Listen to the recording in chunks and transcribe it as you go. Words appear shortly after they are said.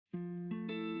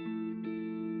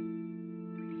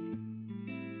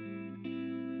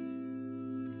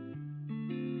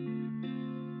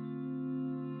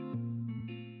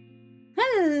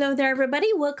Hello there, everybody.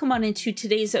 Welcome on into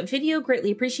today's video. Greatly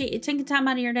appreciate you taking time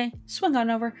out of your day. Swing on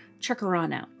over, check her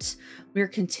on out. We're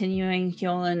continuing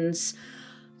Hyolyn's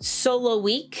solo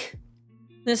week.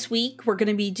 This week, we're going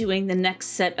to be doing the next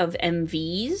set of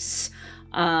MVs.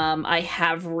 I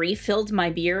have refilled my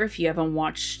beer. If you haven't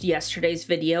watched yesterday's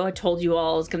video, I told you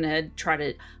all I was going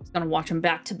to watch them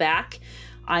back to back.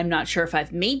 I'm not sure if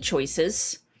I've made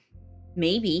choices.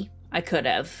 Maybe I could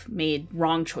have made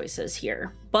wrong choices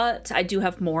here, but I do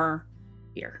have more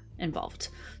beer involved.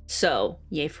 So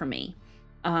yay for me.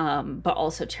 But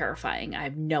also terrifying. I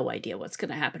have no idea what's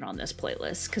going to happen on this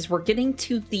playlist because we're getting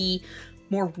to the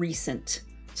more recent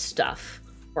stuff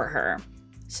for her.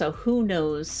 So who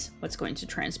knows what's going to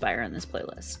transpire in this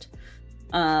playlist.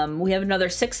 We have another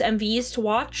 6 MVs to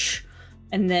watch.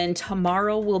 And then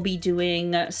tomorrow we'll be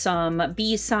doing some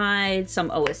B-sides, some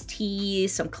OSTs,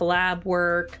 some collab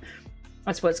work.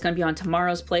 That's what's going to be on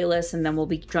tomorrow's playlist. And then we'll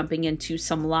be jumping into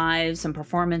some lives, some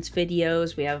performance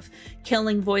videos. We have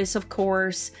Killing Voice, of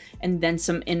course, and then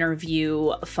some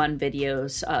interview fun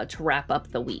videos to wrap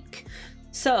up the week.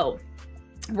 So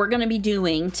we're going to be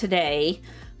doing today,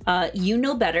 You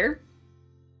Know Better,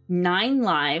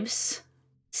 9Lives,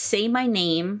 Say My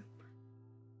Name,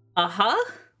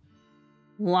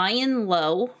 Layin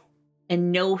Low,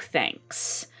 and No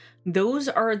Thanks. Those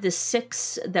are the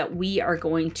 6 that we are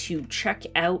going to check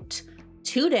out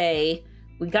today.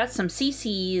 We got some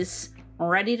CCs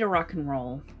ready to rock and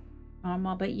roll. I don't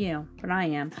know about you, but I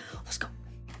am. Let's go.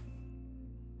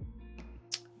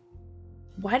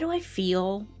 Why do I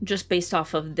feel, just based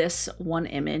off of this one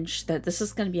image, that this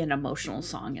is going to be an emotional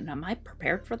song? And am I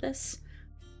prepared for this?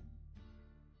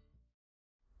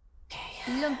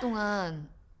 Okay. 1년 동안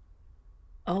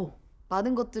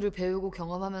많은 것들을 배우고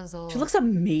경험하면서 She looks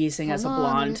amazing as a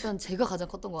blonde. 일단 제가 가장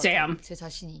컸던 것 같아요. Damn. 제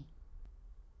자신이.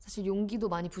 사실 용기도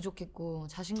많이 부족했고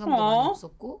자신감도 많이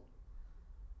없었고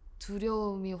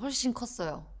두려움이 훨씬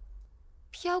컸어요.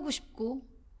 피하고 싶고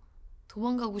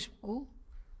도망가고 싶고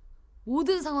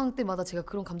모든 상황 때마다 제가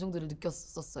그런 감정들을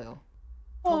느꼈었어요.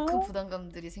 더 큰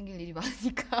부담감들이 생길 일이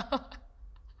많으니까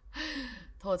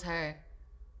더 잘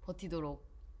버티도록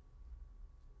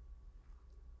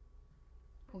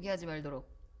포기하지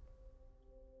말도록.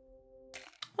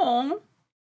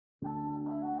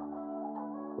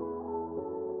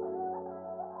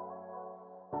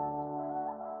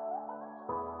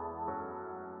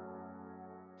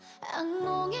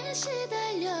 악몽에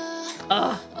시달려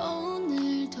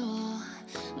오늘도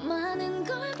많은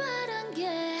걸 바란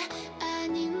게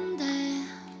아닌데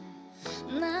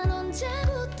난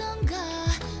언제부턴가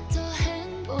더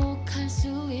행복할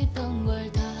수 있던 걸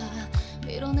다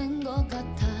밀어낸 것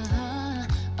같아.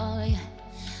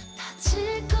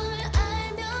 다칠 걸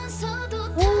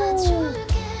알면서도 다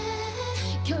줄게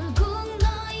결국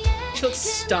너의 She looks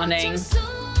stunning.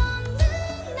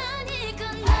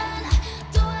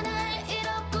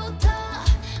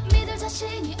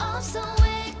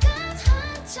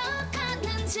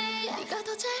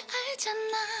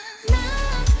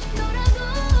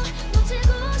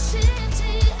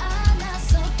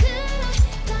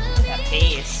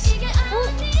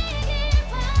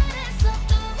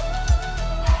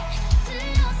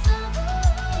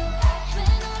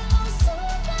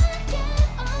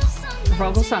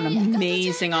 Vocals sound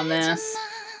amazing on this.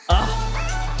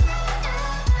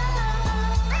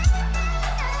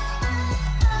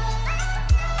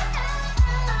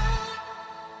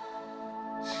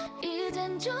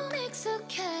 이젠 좀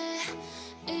익숙해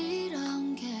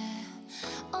이런 게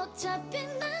어차피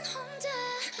난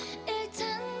혼자일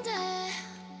텐데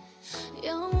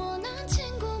영원한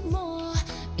친구 뭐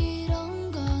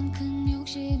이런 건 큰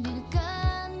욕심일까.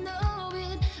 Know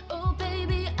it, oh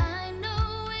baby I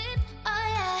know it, oh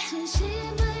yeah.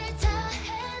 진심을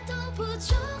다해도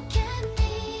부족했니.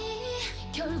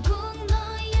 결국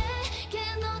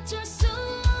너에겐 어쩔 수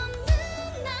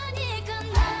없는 나니까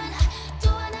난 또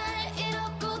하나를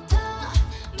잃었고 더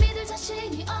믿을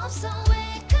자신이 없어. 왜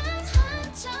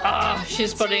강한 척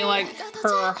She's putting like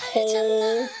her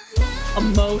whole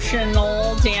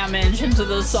emotional damage into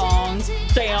the song.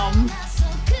 Damn.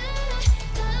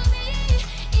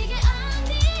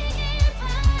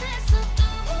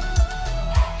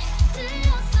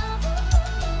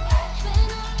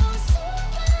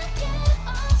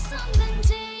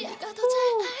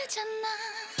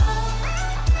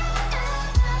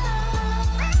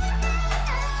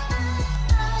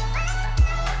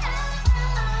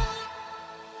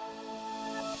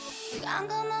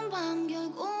 깜깜한 밤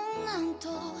결국 난 또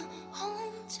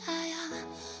혼자야.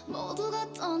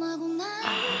 모두가 떠나고 난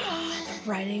The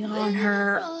writing on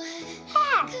her.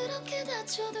 그렇게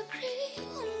다쳐도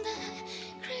그리운데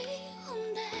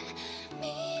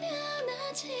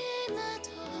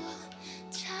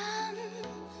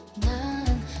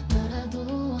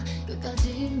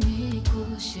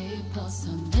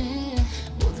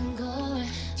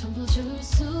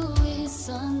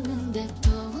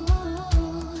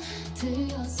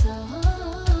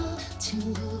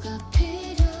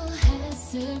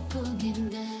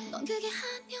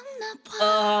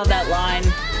Oh, that line.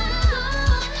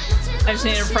 I just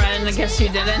need a friend. I guess you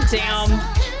didn't. Damn.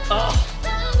 Oh.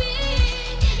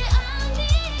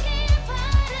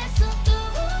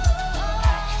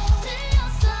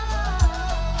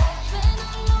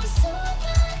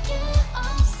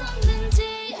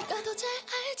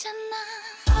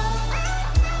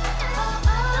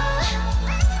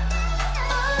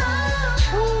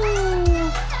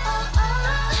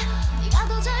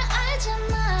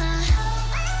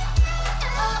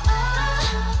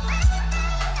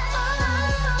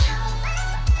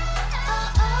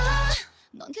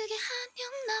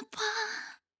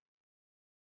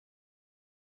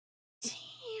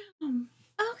 Damn.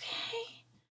 Okay.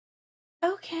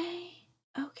 Okay.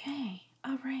 Okay.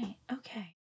 All right.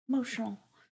 Okay. Emotional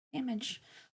damage.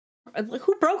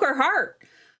 Who broke her heart?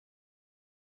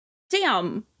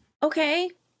 Damn. Okay.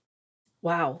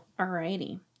 Wow.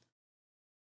 Alrighty.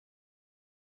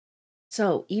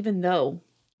 So even though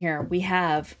here we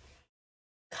have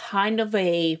kind of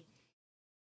a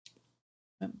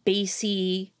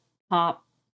bassy pop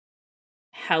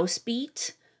house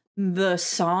beat, the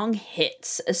song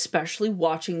hits, especially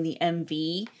watching the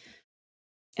MV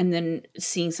and then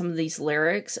seeing some of these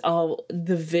lyrics. Oh,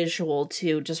 the visual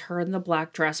too, just her in the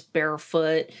black dress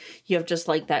barefoot. You have just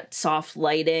like that soft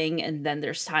lighting, and then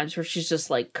there's times where she's just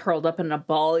like curled up in a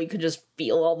ball. You could just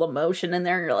feel all the motion in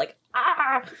there, and you're like,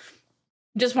 ah,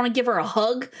 just want to give her a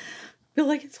hug. Feel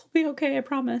like it'll be okay, I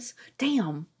promise.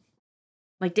 Damn.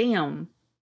 Like, damn.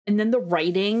 And then the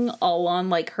writing all on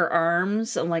like her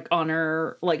arms and like on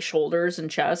her like shoulders and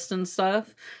chest and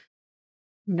stuff.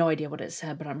 No idea what it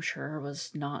said, but I'm sure it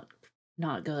was not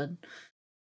good.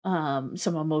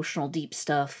 Some emotional deep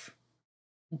stuff.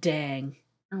 Dang.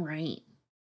 All right.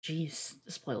 Jeez,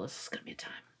 this playlist is gonna be a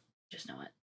time. Just know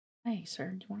it. Hey, sir,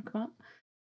 do you want to come up?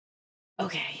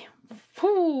 Okay.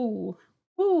 Whoo.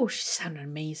 Whoo, she sounded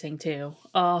amazing too.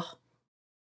 Oh.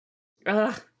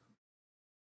 Ugh.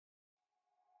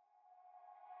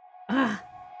 Ah.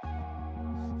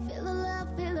 Feel the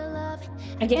love, feel the love.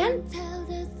 Again? Tell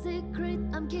the secret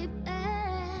I'm keeping.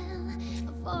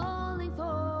 I'm falling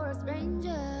for a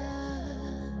stranger.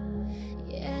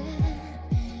 Yeah.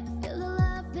 Feel the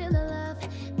love, feel the love.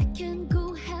 I can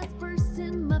go head first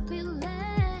in my feelings.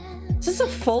 Is this a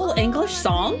full English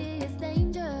song?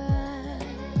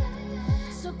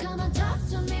 So come and talk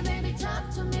to me, baby, talk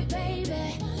to me,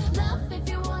 baby. Love if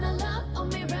you wanna love on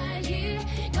me right here.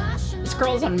 This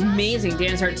girl's an amazing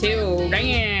dancer too.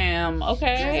 Damn.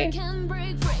 Okay.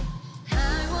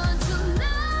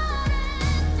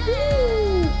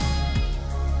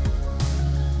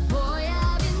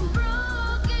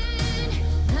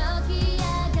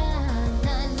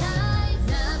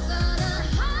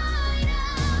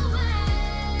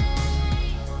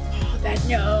 Oh, that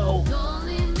no.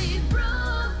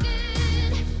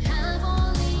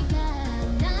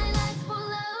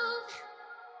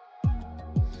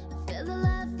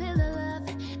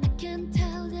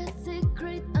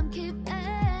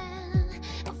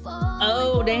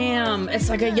 Oh, damn. It's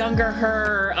like a younger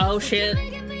her. Oh, shit.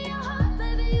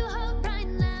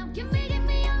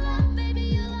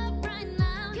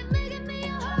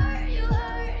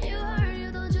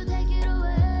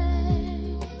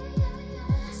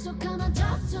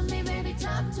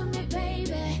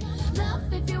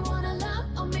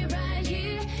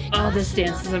 Oh, this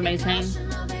dance is amazing.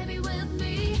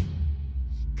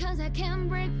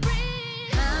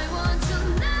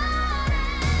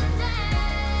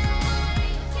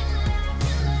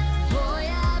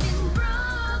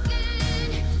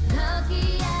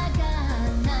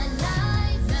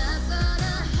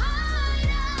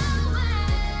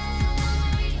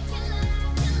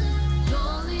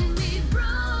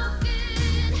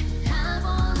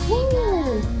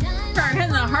 Start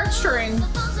hitting the heartstring.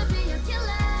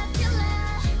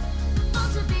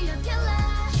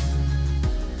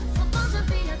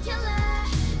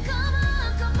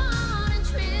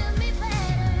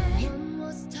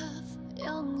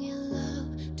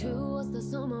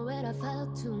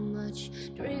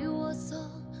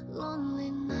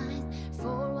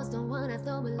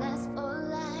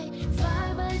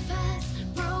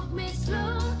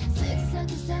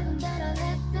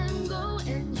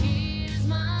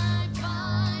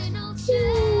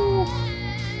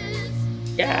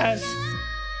 Yes.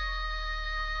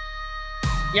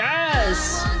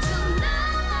 Yes.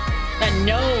 And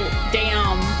no,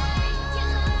 damn.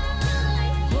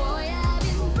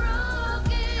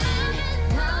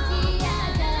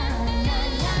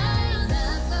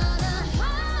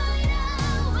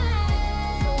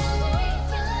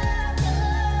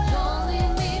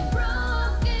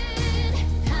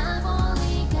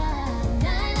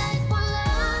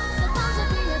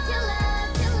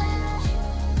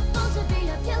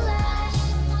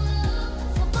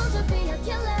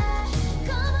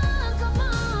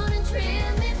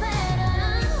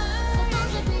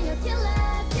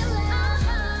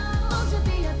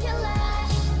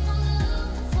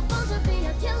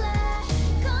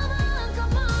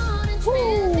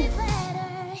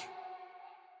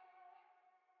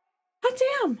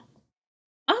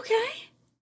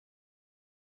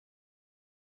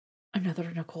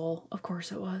 Another Nicole. Of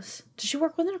course it was. Did she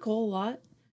work with Nicole a lot?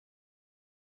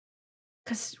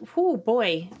 Because, oh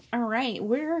boy. All right.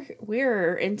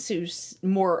 We're into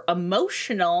more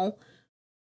emotional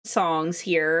songs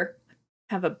here.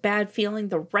 Have a bad feeling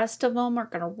the rest of them are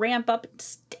going to ramp up into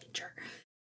danger.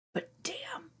 But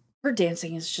damn, her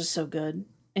dancing is just so good.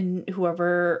 And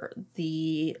whoever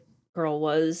the girl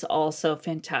was, also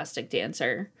fantastic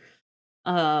dancer.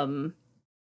 I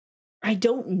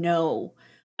don't know.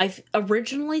 I've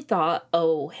originally thought,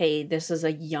 oh, hey, this is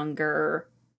a younger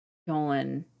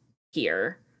Hyolyn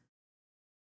here.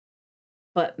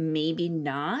 But maybe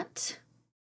not.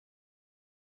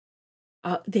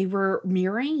 They were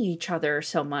mirroring each other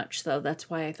so much, though.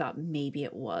 That's why I thought maybe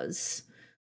it was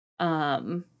like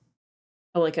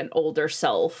an older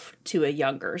self to a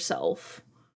younger self.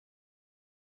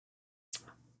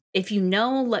 If you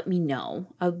know, let me know.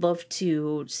 I'd love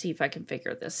to see if I can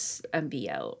figure this MV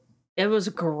out. It was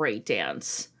a great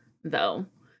dance, though.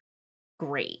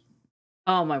 Great.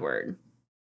 Oh, my word.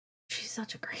 She's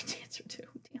such a great dancer, too.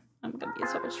 Damn, I'm gonna be in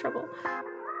so much trouble.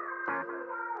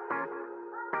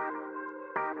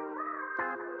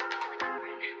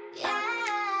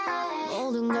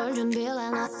 모든 걸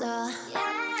준비해놨어.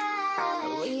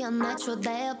 위한 날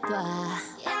초대해봐.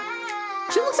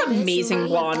 She looks amazing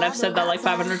blonde. I've said that like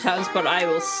 500 times, but I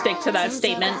will stick to that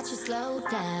statement.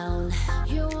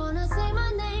 You wanna say my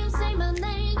name,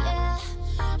 yeah.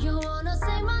 You wanna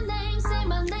say my name,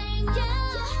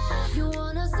 yeah. You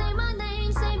wanna say my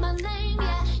name,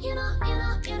 yeah. You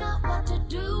know what to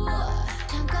do.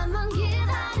 잠깐만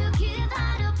기다려,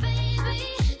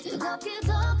 baby. 뜨겁게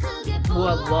더 크게 Oh,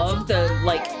 I love the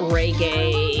like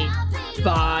reggae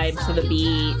vibe to the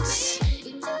beats.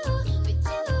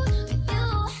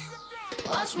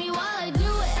 Watch me while I do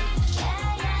it.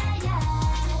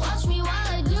 Watch me while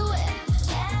I do it.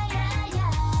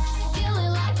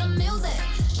 Feeling like the music.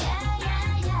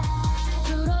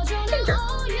 Ginger.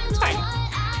 It's fine.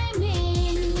 I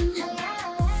mean.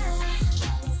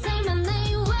 Say my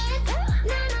name with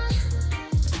Nana.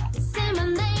 Say my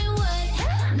name with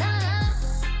Nana.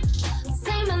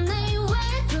 Say my name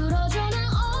with 들어줘 난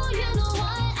oh you know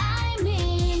what I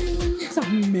mean. It's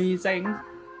amazing.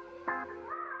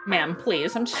 Ma'am,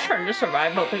 please. I'm just trying to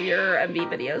survive both of your MV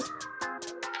videos.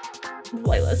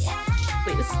 Playlist,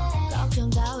 please.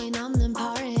 걱정 따윈 없는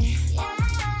party.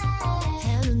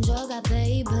 해는 줘가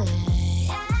baby.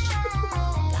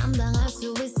 감당할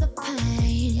수 있어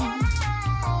pain.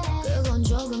 그건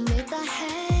조금 이따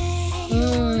해.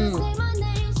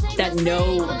 That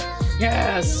note.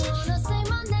 Yes.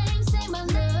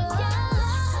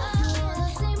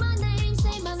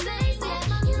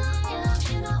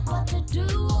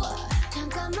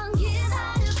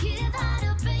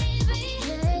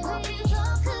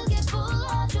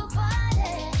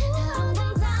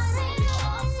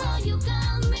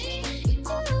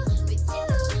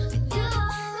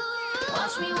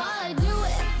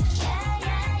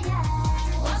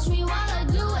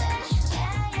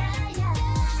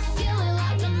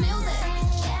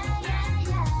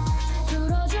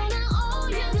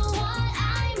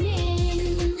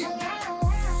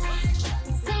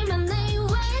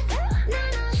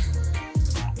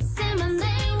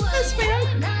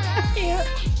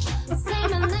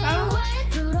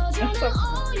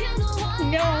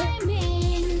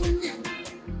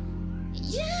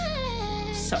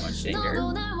 So much danger.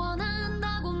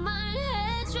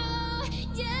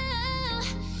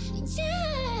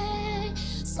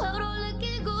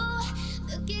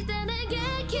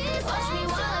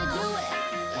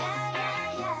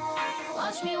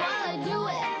 Watch me while I do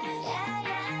it.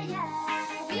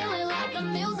 Feeling like the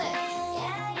music.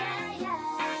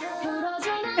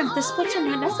 And the splits are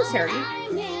not necessary.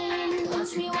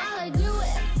 Watch me while I do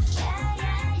it.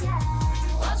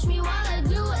 Watch me while I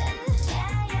do it.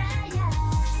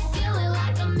 Feeling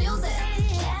like the music.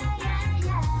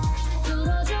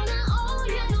 들어줘 난 oh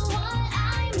you know what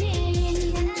I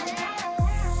mean.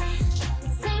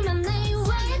 Say my name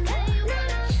with Nana.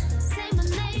 Say my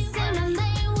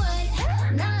name with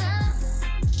Nana.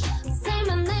 Say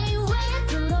my name with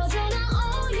들어줘 난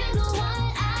oh you know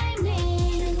what I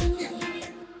mean.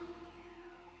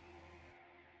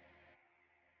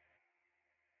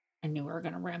 I knew we were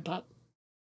going to ramp up.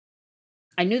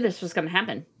 I knew this was going to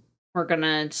happen. We're going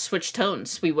to switch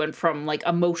tones. We went from like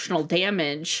emotional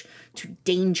damage to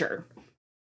danger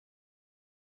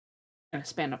in a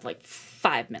span of like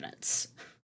 5 minutes.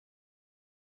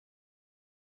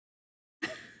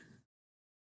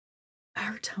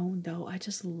 Our tone, though, I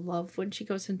just love when she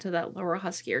goes into that lower,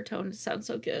 huskier tone. It sounds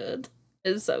so good.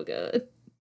 It's so good.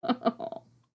 Oh.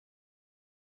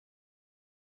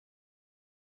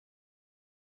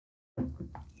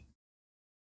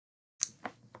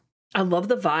 I love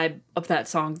the vibe of that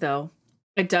song though.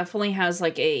 It definitely has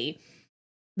like the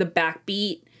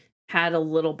backbeat had a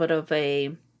little bit of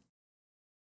a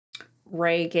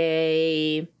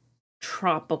reggae,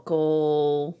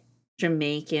 tropical,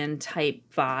 Jamaican type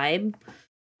vibe.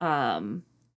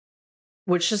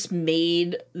 Which just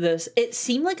made this, it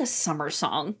seemed like a summer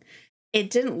song. It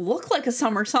didn't look like a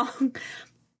summer song,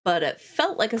 but it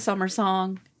felt like a summer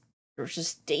song. There was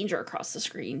just danger across the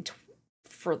screen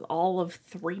for all of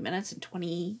 3 minutes and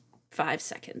 25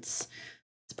 seconds.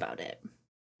 That's about it.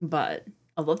 But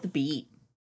I love the beat.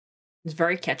 It's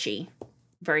very catchy.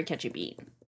 Very catchy beat.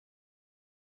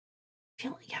 I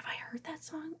feel like, have I heard that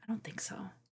song? I don't think so.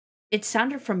 It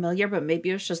sounded familiar, but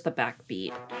maybe it was just the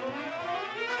backbeat.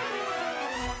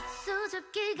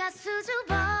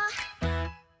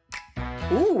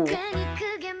 Ooh.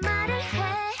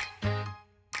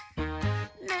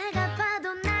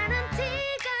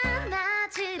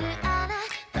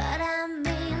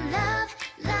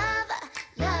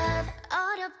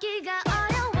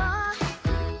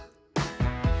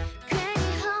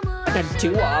 Like a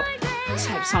doo-wop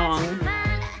type song.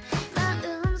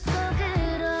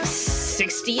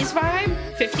 60s vibe?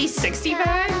 50s, 60s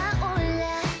vibe?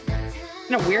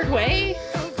 In a weird way?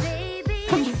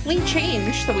 Complete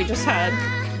change that we just had.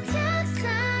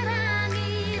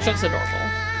 Just adorable.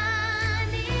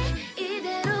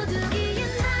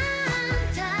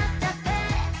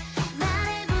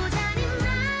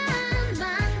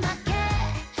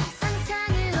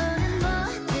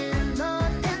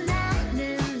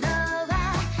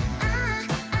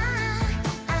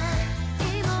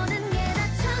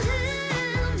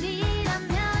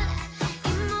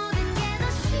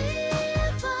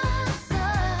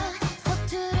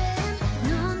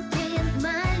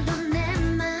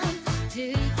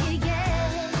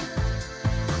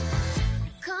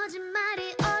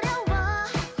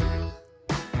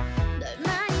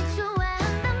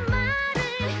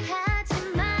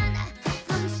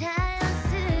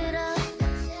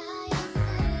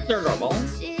 They're adorable.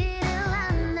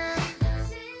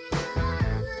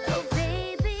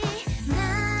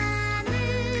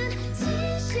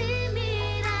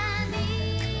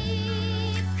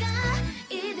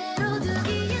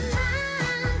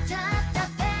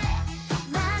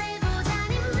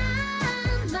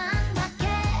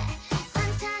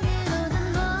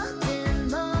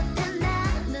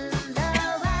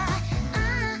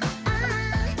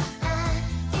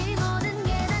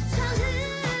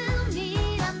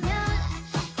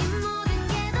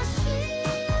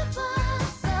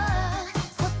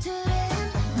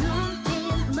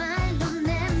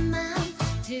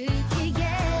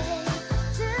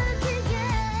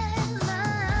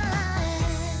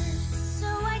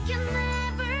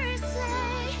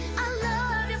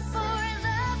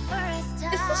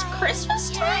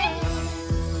 Christmas time?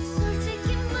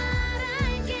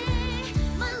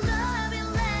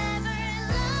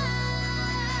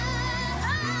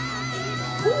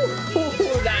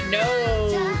 Ooh, that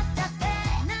note.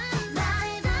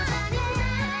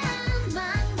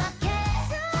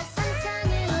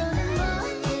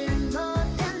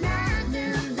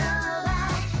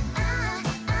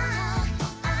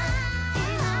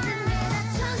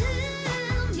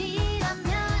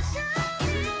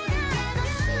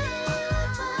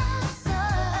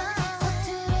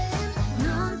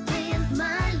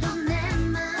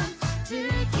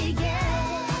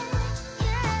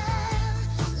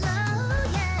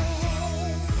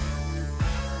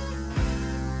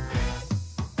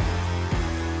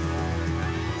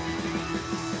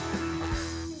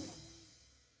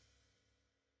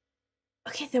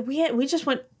 Okay, then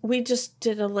we just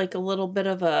did a little bit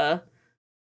of a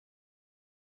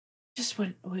we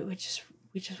just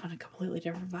went a completely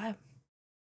different vibe.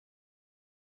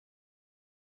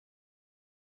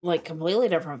 Like completely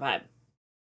different vibe.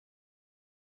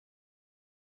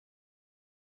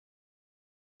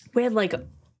 We had like a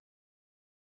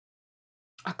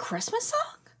Christmas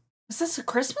song? Was this a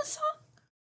Christmas song?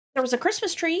 There was a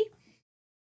Christmas tree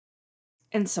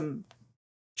and some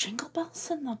jingle bells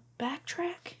in the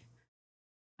backtrack.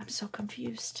 I'm so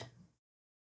confused.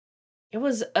 It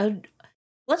was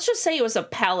let's just say it was a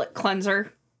palate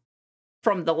cleanser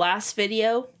from the last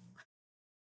video,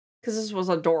 because this was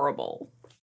adorable.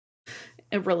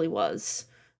 It really was.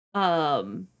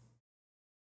 Okay,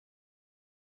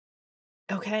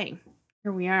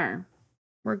 here we are.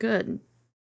 We're good.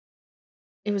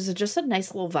 It was just a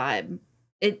nice little vibe.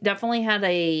 It definitely had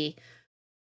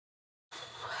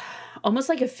almost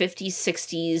like a 50s,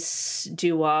 60s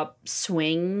doo-wop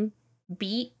swing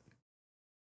beat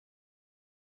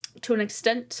to an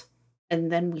extent.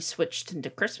 And then we switched into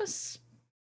Christmas.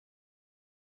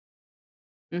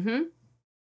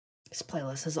 This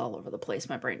playlist is all over the place.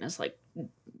 My brain is like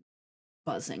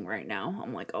buzzing right now.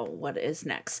 I'm like, oh, what is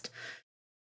next?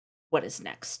 What is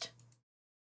next?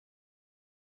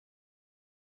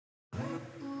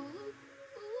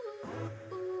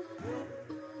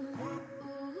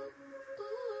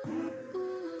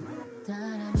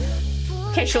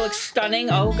 Okay, she looks stunning.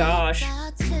 Oh gosh.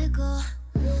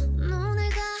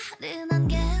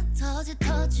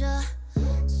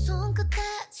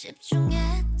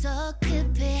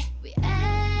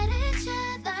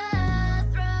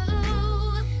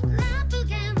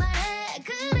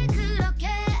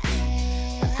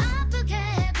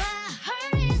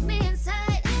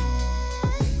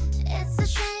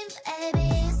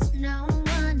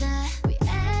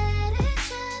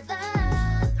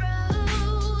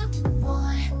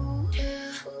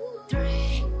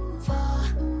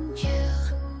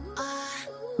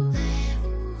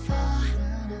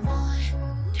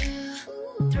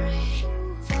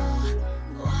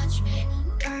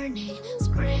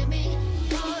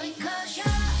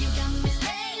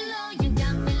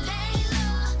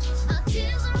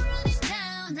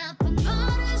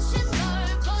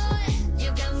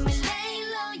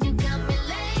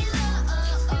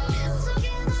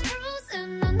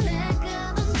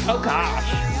 Oh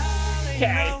gosh.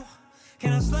 Okay.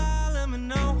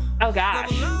 Oh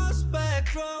gosh.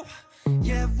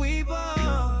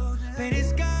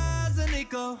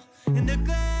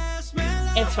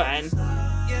 It's fine.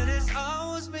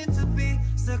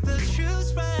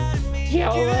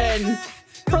 Hyolyn,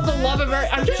 for the love of her,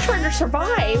 I'm just trying to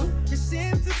survive.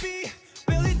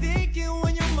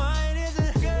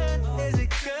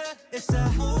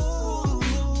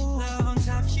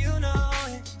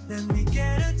 Let me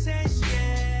get a taste,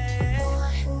 yeah.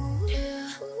 1, 2,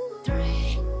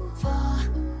 3, 4,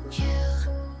 you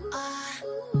I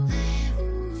live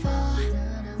for.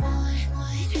 1,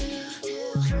 2,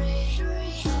 3,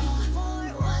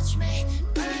 4, watch me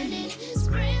burning,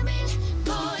 screaming,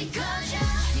 boy, cause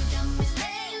you got me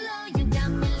lay low, you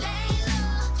got me lay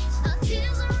low. My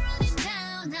tears are running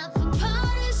down, up a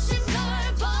punishing car,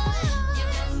 boy. You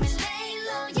got me lay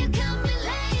low, you got me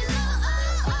lay low.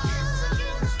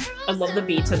 I love the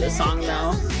beat to this song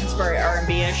though. It's very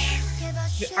R&B-ish.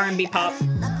 R&B pop.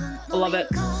 I love it.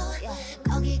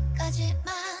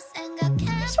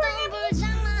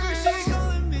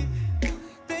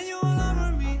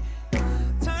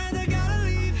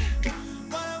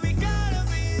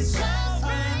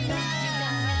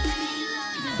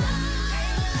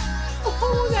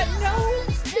 Oh, that note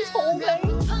is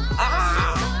holding.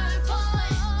 Ah!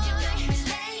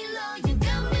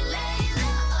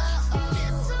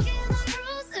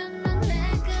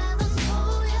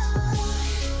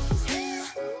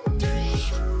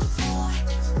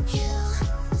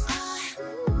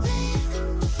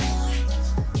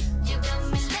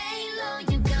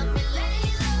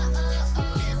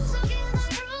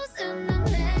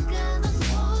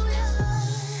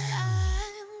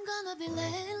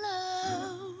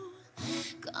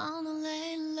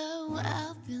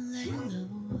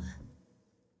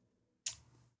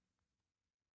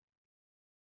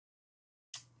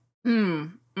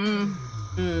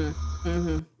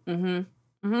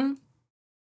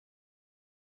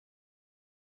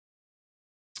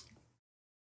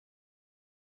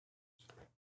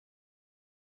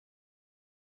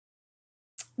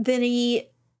 Then you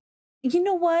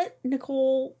know what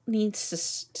Nicole needs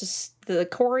to the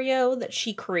choreo that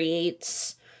she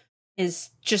creates is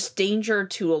just danger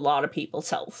to a lot of people's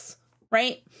health,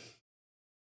 right?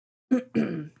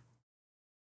 Damn.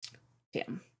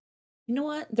 You know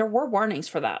what? There were warnings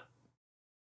for that.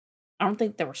 I don't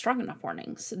think there were strong enough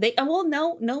warnings. Well,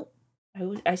 no.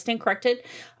 I stand corrected.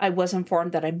 I was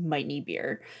informed that I might need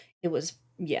beer. It was,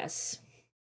 yes.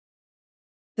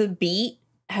 The beat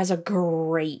has a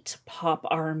great pop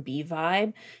R&B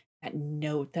vibe. That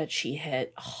note that she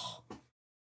hit, oh,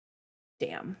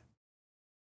 damn.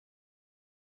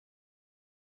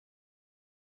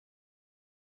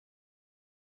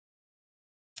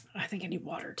 I think I need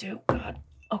water too. God.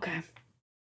 Okay.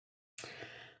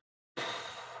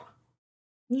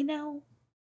 You know,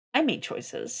 I made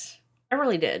choices. I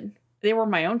really did. They were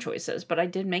my own choices, but I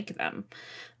did make them.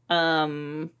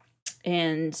 And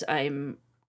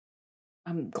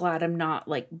I'm glad I'm not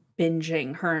like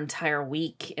binging her entire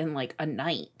week in like a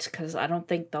night, because I don't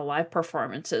think the live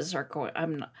performances are going.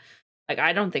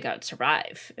 I don't think I'd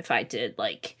survive if I did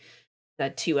like the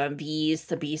 2 MVs,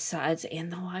 the B-sides,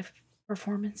 and the live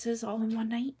performances all in one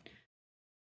night.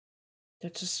 I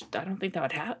don't think that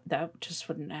would happen. That just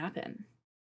wouldn't happen.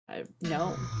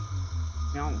 No.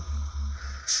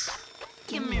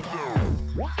 Give me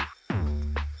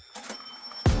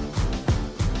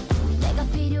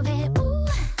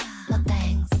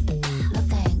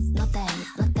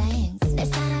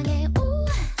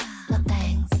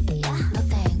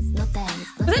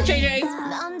Is that JJ?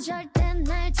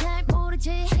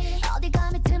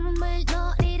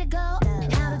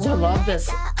 I love this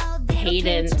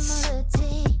cadence.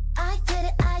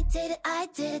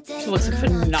 She looks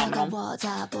phenomenal.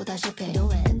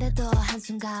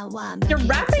 You're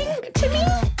rapping to me?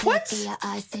 What?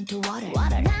 I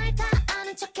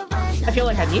feel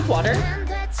like I need water.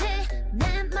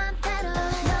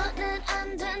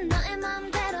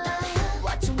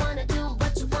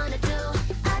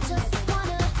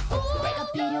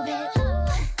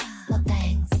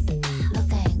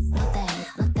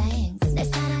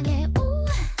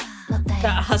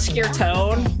 That huskier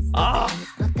tone. Oh.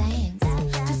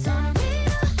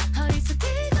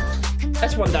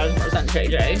 That's 1000%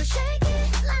 JJ.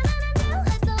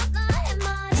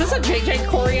 Is this a JJ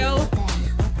choreo?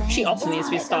 She also needs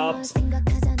to be stopped.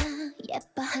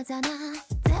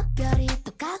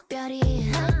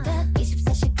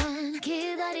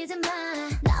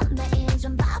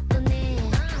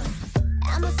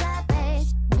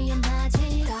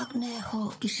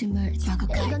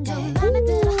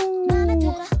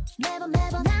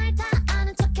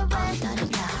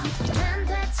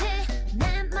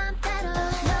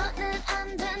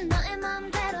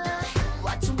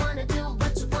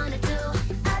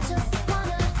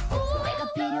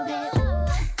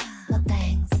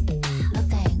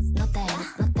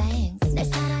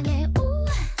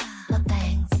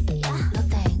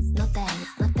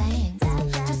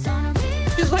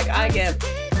 She's like, I get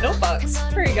no bucks.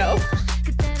 Here you go.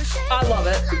 I love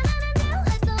it.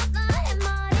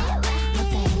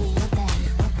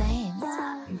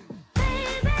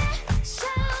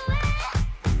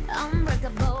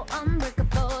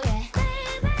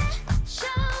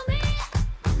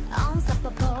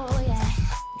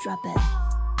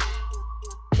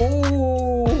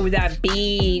 Ooh, that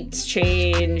beat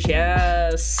change,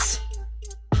 yes.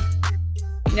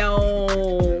 No.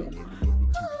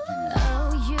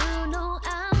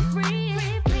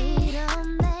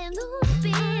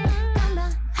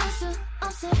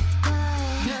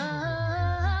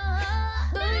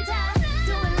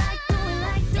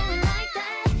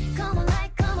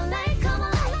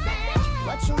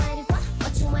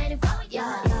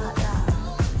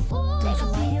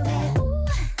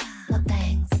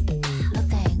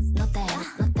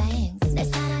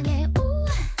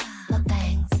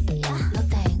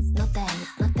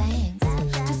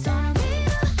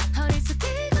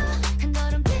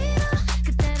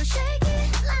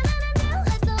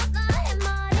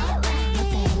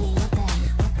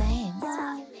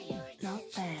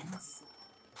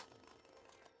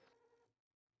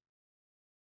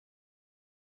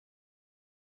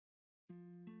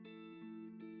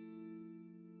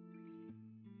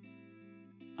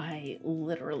 I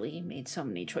literally made so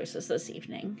many choices this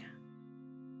evening.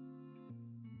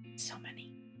 So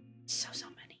many. So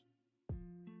many.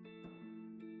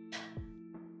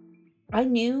 I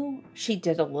knew she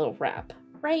did a little rap,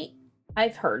 right?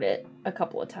 I've heard it a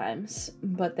couple of times,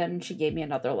 but then she gave me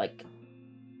another, like,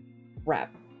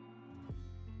 rap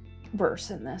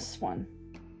verse in this one.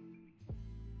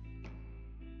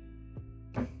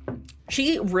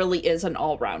 She really is an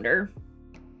all-rounder.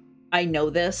 I know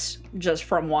this just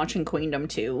from watching Queendom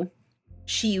 2.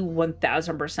 She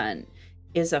 1000%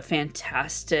 is a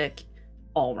fantastic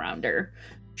all-rounder.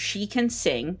 She can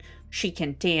sing, she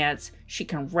can dance, she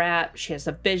can rap, she has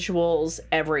the visuals,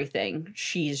 everything.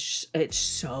 It's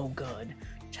so good.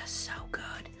 Just so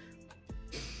good.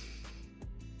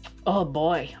 Oh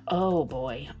boy. Oh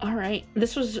boy. All right.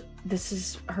 This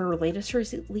is her latest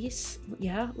release.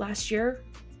 Yeah, last year.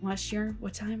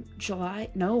 What time? July?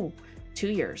 No. 2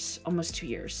 years, almost 2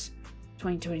 years,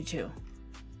 2022.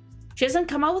 She hasn't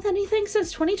come out with anything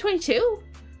since 2022?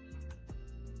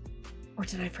 Or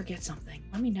did I forget something?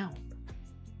 Let me know.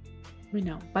 Let me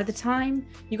know. By the time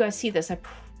you guys see this, I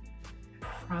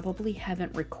probably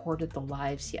haven't recorded the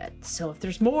lives yet. So if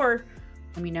there's more,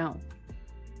 let me know.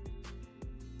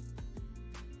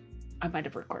 I might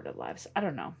have recorded lives. I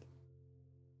don't know.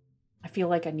 I feel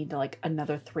like I need like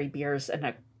another 3 beers and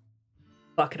a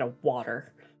bucket of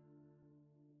water.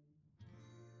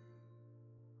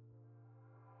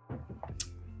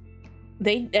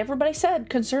 Everybody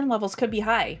said concern levels could be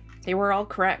high. They were all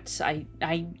correct.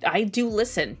 I do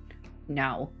listen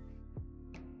now.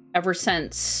 Ever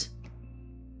since,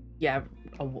 yeah,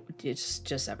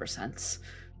 just ever since.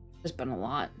 There's been a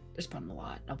lot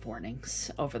of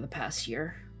warnings over the past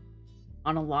year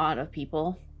on a lot of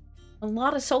people. A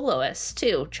lot of soloists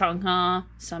too. Chungha,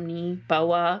 Sumni,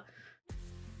 Boa.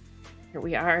 Here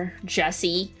we are.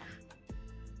 Jesse.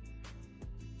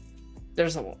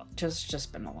 There's a lot.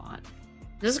 Just been a lot.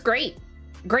 This is great.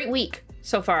 Great week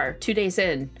so far. 2 days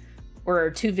in. We're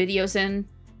 2 videos in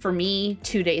for me,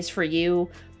 2 days for you.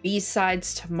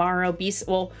 B-sides tomorrow.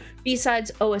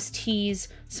 B-sides, OSTs,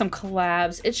 some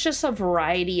collabs. It's just a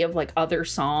variety of like other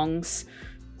songs.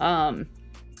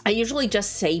 I usually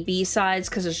just say B-sides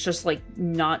because it's just like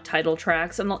not title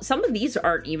tracks. And some of these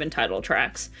aren't even title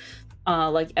tracks,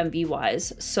 like MV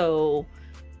wise. So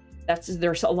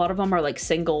there's a lot of them are like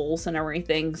singles and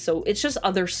everything. So it's just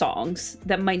other songs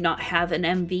that might not have an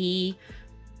MV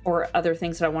or other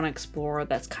things that I want to explore.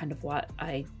 That's kind of what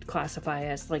I classify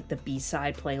as like the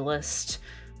B-side playlist.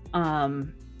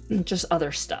 Just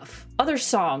other stuff, other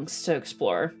songs to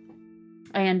explore.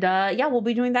 And yeah, we'll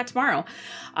be doing that tomorrow.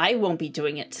 I won't be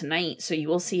doing it tonight, so you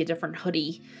will see a different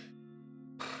hoodie.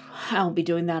 I'll be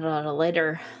doing that at a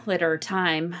later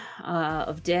time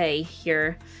of day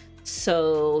here.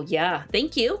 So yeah,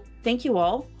 thank you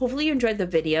all. Hopefully you enjoyed the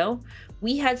video.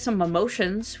 We had some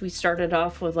emotions. We started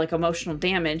off with like emotional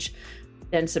damage,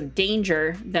 then some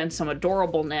danger, then some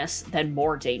adorableness, then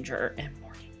more danger and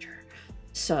more danger.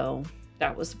 So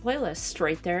that was the playlist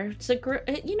right there. It's a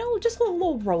you know, just a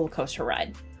little roller coaster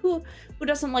ride. Who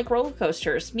doesn't like roller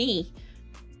coasters? Me.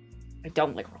 I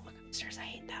don't like roller coasters. I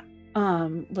hate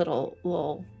them.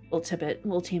 Little tidbit,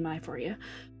 little TMI for you.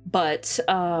 But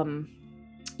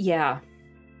yeah.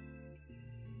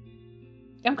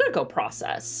 I'm gonna go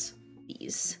process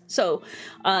these. So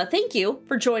thank you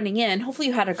for joining in. Hopefully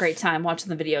you had a great time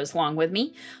watching the videos along with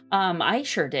me. I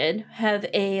sure did. Have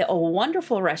a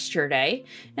wonderful rest of your day,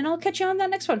 and I'll catch you on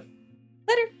that next one.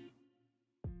 Later.